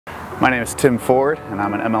My name is Tim Ford, and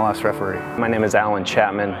I'm an MLS referee. My name is Alan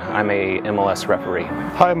Chapman. I'm a MLS referee.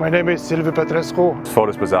 Hi, my name is Silvio Petrescu.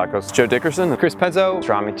 Fotis Bazakos. Joe Dickerson. Chris Penzo.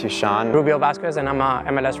 Rami Tushan. Rubio Vasquez, and I'm a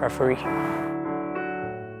MLS referee.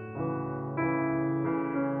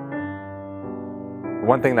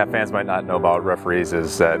 One thing that fans might not know about referees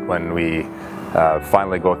is that when we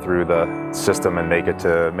finally go through the system and make it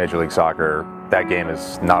to Major League Soccer, that game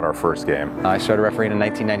is not our first game. I started refereeing in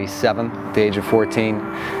 1997 at the age of 14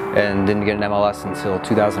 and didn't get an MLS until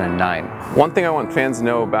 2009. One thing I want fans to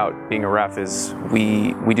know about being a ref is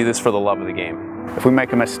we do this for the love of the game. If we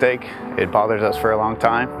make a mistake, it bothers us for a long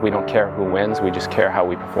time. We don't care who wins, we just care how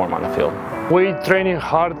we perform on the field. We're training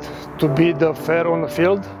hard to be the fair on the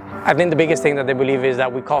field. I think the biggest thing that they believe is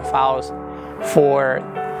that we call fouls for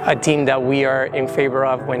a team that we are in favor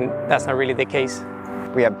of when that's not really the case.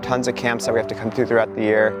 We have tons of camps that we have to come through throughout the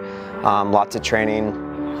year, lots of training,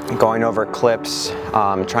 going over clips,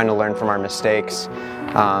 trying to learn from our mistakes,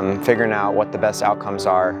 figuring out what the best outcomes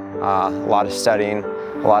are, a lot of studying,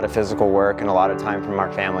 a lot of physical work, and a lot of time from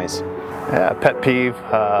our families. Yeah, pet peeve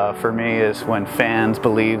for me is when fans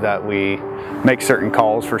believe that we make certain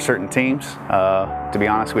calls for certain teams. To be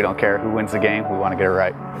honest, we don't care who wins the game, we want to get it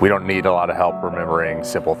right. We don't need a lot of help remembering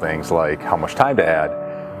simple things like how much time to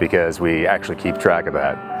add, because we actually keep track of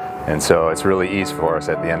that. And so it's really easy for us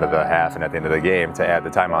at the end of the half and at the end of the game to add the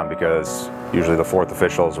time on, because usually the fourth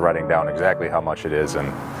official is writing down exactly how much it is,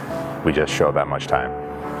 and we just show that much time.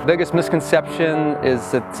 The biggest misconception is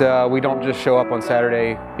that we don't just show up on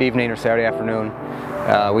Saturday evening or Saturday afternoon.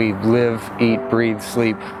 We live, eat, breathe,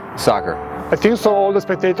 sleep soccer. I think so all the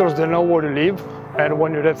spectators, they know where you live, and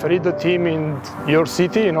when you referee the team in your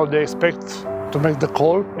city, they expect to make the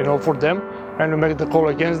call, for them, and to make the call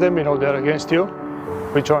against them, they're against you,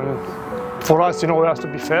 which one, for us, it has to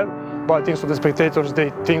be fair. But I think for the spectators, they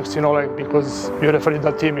think, because you referee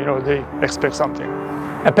that team, they expect something.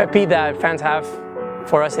 A pet peeve that fans have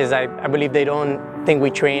for us is I believe they don't think we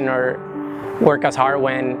train or work as hard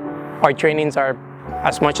when our trainings are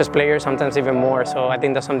as much as players, sometimes even more. So I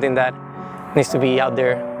think that's something that needs to be out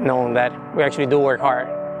there, known that we actually do work hard,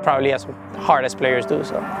 probably as hard as players do.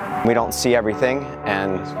 So we don't see everything,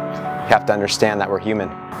 and you have to understand that we're human.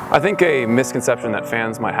 I think a misconception that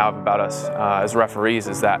fans might have about us as referees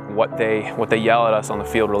is that what they yell at us on the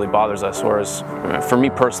field really bothers us, whereas for me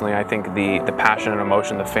personally, I think the passion and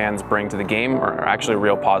emotion the fans bring to the game are actually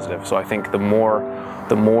real positive. So I think the more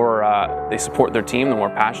they support their team, the more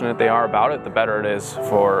passionate they are about it, the better it is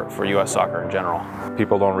for U.S. soccer in general.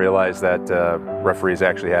 People don't realize that referees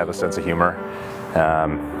actually have a sense of humor.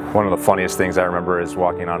 One of the funniest things I remember is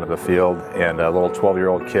walking onto the field, and a little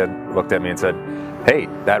 12-year-old kid looked at me and said, "Hey,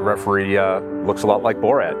 that referee looks a lot like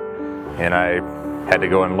Borat." And I had to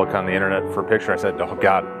go and look on the internet for a picture. I said, "Oh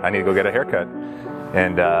God, I need to go get a haircut."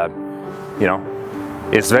 And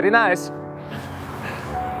it's very nice.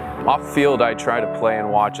 Off the field, I try to play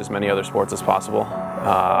and watch as many other sports as possible.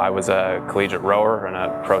 I was a collegiate rower and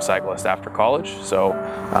a pro cyclist after college, so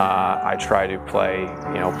I try to play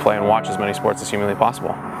and watch as many sports as humanly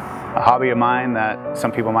possible. A hobby of mine that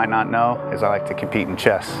some people might not know is I like to compete in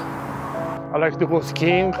chess. I like to go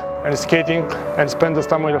skiing and skating and spend the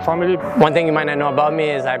time with the family. One thing you might not know about me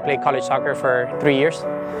is I played college soccer for 3 years.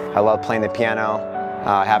 I love playing the piano.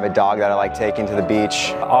 I have a dog that I like taking to the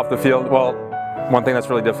beach. Off the field, well, one thing that's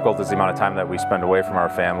really difficult is the amount of time that we spend away from our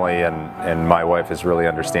family, and my wife is really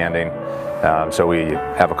understanding. So we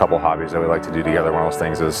have a couple hobbies that we like to do together. One of those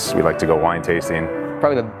things is we like to go wine tasting.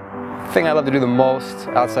 Probably the thing I love to do the most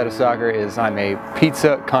outside of soccer is I'm a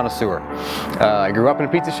pizza connoisseur. I grew up in a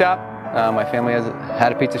pizza shop. My family has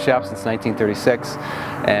had a pizza shop since 1936,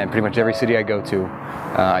 and pretty much every city I go to,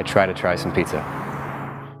 I try some pizza.